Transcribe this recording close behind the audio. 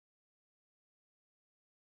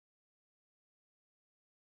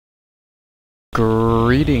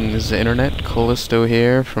Greetings Internet, Callisto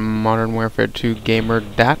here from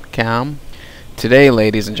modernwarfare2gamer.com. Today,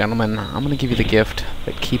 ladies and gentlemen, I'm going to give you the gift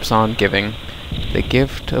that keeps on giving. The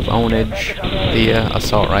gift of ownage via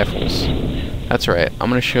assault rifles. That's right, I'm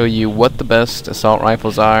going to show you what the best assault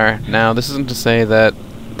rifles are. Now, this isn't to say that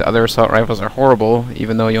the other assault rifles are horrible,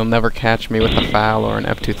 even though you'll never catch me with a FAL or an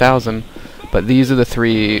F2000. But these are the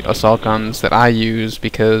three assault guns that I use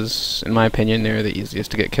because, in my opinion, they're the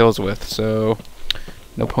easiest to get kills with, so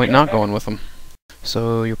no point not going with them.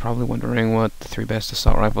 So you're probably wondering what the three best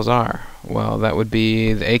assault rifles are. Well, that would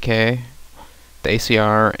be the AK, the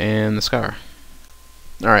ACR, and the SCAR.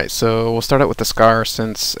 Alright, so we'll start out with the SCAR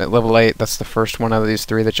since at level 8 that's the first one out of these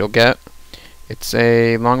three that you'll get. It's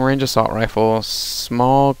a long-range assault rifle,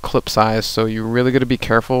 small clip size, so you really got to be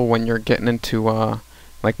careful when you're getting into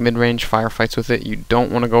like mid-range firefights with it. You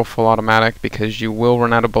don't want to go full automatic because you will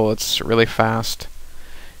run out of bullets really fast,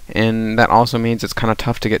 and that also means it's kind of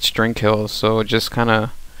tough to get string kills, so just kind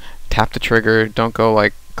of tap the trigger, don't go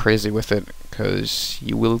like crazy with it because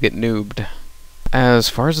you will get noobed. As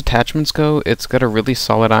far as attachments go, it's got a really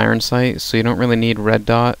solid iron sight, so you don't really need red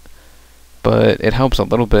dot, but it helps a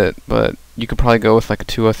little bit. But you could probably go with like a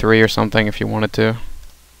 203 or something if you wanted to.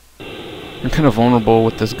 You're kind of vulnerable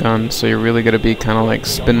with this gun, so you're really going to be kind of like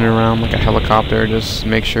spinning around like a helicopter. Just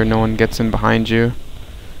make sure no one gets in behind you.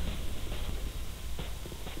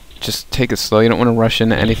 Just take it slow. You don't want to rush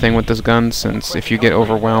into anything with this gun, since if you get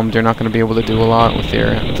overwhelmed, you're not going to be able to do a lot with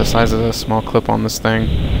the size of the small clip on this thing.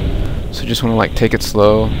 So you just want to like take it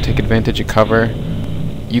slow, take advantage of cover.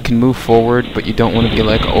 You can move forward, but you don't want to be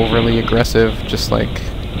like overly aggressive. Just like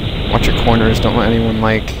watch your corners. Don't let anyone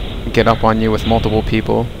like get up on you with multiple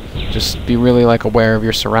people. Just be really like aware of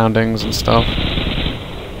your surroundings and stuff.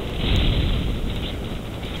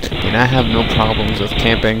 And I have no problems with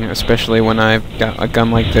camping, especially when I've got a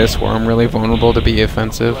gun like this where I'm really vulnerable to be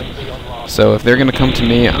offensive. So if they're gonna come to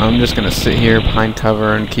me, I'm just gonna sit here behind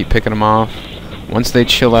cover and keep picking them off. Once they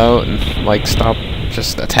chill out and like stop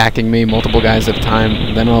just attacking me multiple guys at a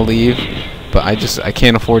time, then I'll leave. But I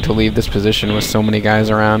can't afford to leave this position with so many guys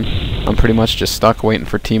around. I'm pretty much just stuck waiting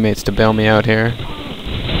for teammates to bail me out here.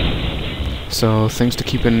 So things to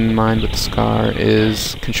keep in mind with the SCAR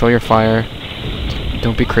is control your fire,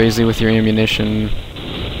 don't be crazy with your ammunition,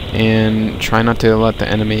 and try not to let the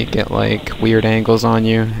enemy get like weird angles on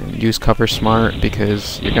you. Use cover smart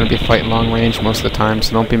because you're going to be fighting long range most of the time,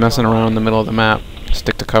 so don't be messing around in the middle of the map.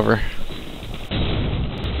 Stick to cover.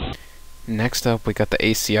 Next up, we got the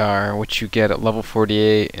ACR, which you get at level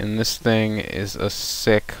 48, and this thing is a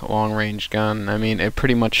sick long-range gun. I mean, it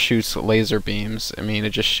pretty much shoots laser beams. I mean,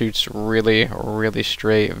 it just shoots really, really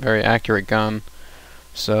straight, very accurate gun.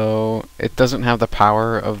 So, it doesn't have the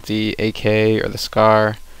power of the AK or the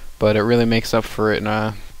SCAR, but it really makes up for it in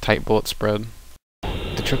a tight bullet spread.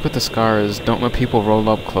 The trick with the SCAR is don't let people roll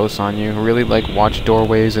up close on you. Really, like, watch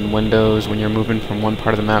doorways and windows when you're moving from one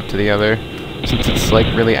part of the map to the other. Since it's like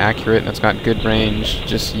really accurate and it's got good range,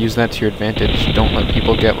 just use that to your advantage. Don't let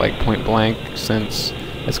people get like point blank, since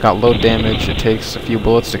it's got low damage. It takes a few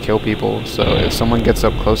bullets to kill people, so if someone gets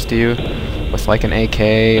up close to you with like an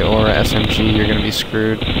AK or a SMG, you're gonna be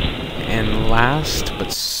screwed. And last,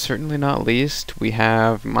 but certainly not least, we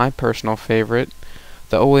have my personal favorite,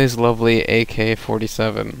 the always lovely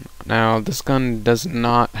AK-47. Now, this gun does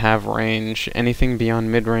not have range. Anything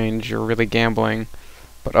beyond mid-range, you're really gambling.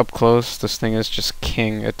 But up close, this thing is just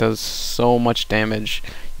king. It does so much damage.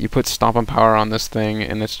 You put stomping power on this thing,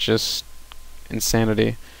 and it's just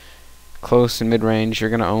insanity. Close and mid-range,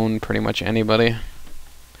 you're gonna own pretty much anybody.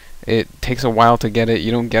 It takes a while to get it.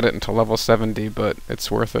 You don't get it until level 70, but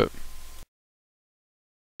it's worth it.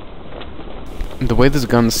 The way this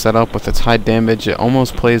gun's set up with its high damage, it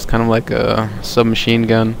almost plays kind of like a submachine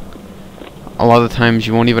gun. A lot of the times,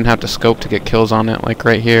 you won't even have to scope to get kills on it, like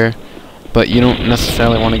right here. But you don't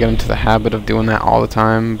necessarily want to get into the habit of doing that all the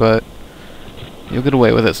time, but you'll get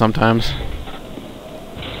away with it sometimes.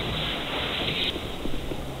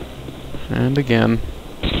 And again.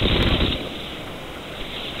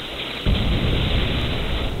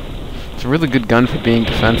 It's a really good gun for being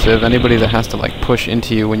defensive. Anybody that has to like push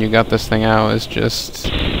into you when you got this thing out is just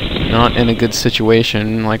not in a good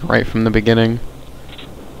situation, like right from the beginning.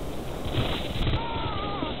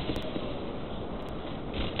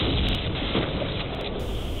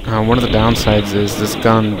 One of the downsides is this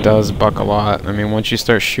gun does buck a lot. I mean, once you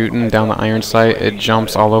start shooting down the iron sight, it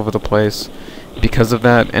jumps all over the place. Because of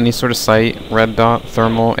that, any sort of sight, red dot,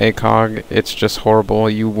 thermal, ACOG, it's just horrible.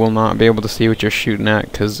 You will not be able to see what you're shooting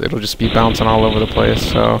at because it'll just be bouncing all over the place.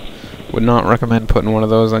 So, would not recommend putting one of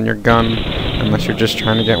those on your gun unless you're just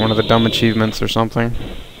trying to get one of the dumb achievements or something.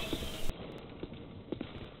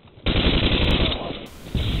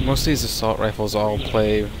 Most of these assault rifles all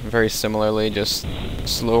play very similarly, just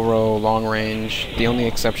slow row, long range. The only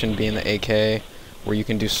exception being the AK, where you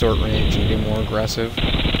can do short range and be more aggressive.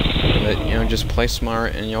 But, you know, just play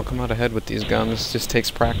smart and you'll come out ahead with these guns. It just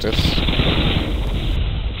takes practice.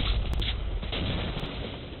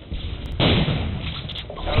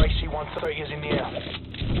 RAC-130 is in the air.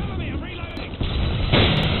 Cover me, I'm reloading.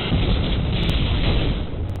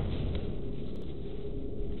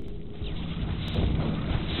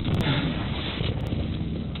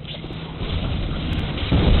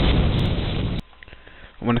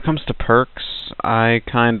 When it comes to perks, I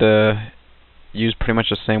kinda use pretty much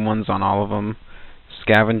the same ones on all of them.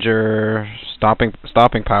 Scavenger,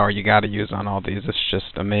 stopping power you gotta use on all these. It's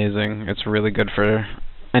just amazing. It's really good for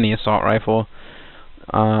any assault rifle.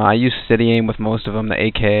 I use steady aim with most of them. The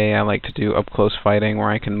AK, I like to do up close fighting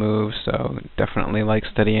where I can move, so definitely like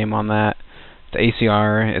steady aim on that. The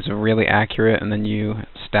ACR is really accurate, and then you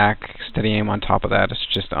stack steady aim on top of that. It's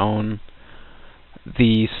just own.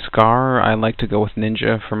 The SCAR, I like to go with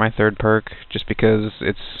Ninja for my third perk, just because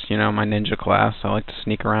it's, you know, my Ninja class. I like to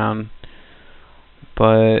sneak around.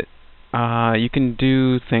 But you can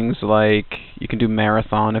do things like, you can do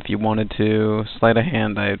Marathon if you wanted to. Sleight of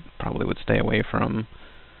Hand I probably would stay away from.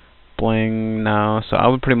 Bling, no. So I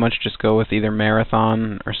would pretty much just go with either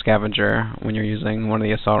Marathon or Scavenger when you're using one of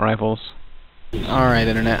the assault rifles. Alright,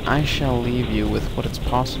 Internet, I shall leave you with what it's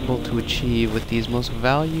possible to achieve with these most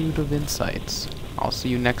valued of insights. I'll see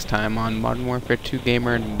you next time on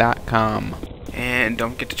ModernWarfare2Gamer.com. And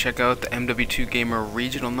don't forget to check out the MW2 Gamer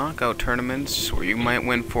Regional Knockout Tournaments, where you might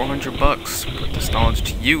win $400. Put this knowledge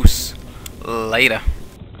to use. Later.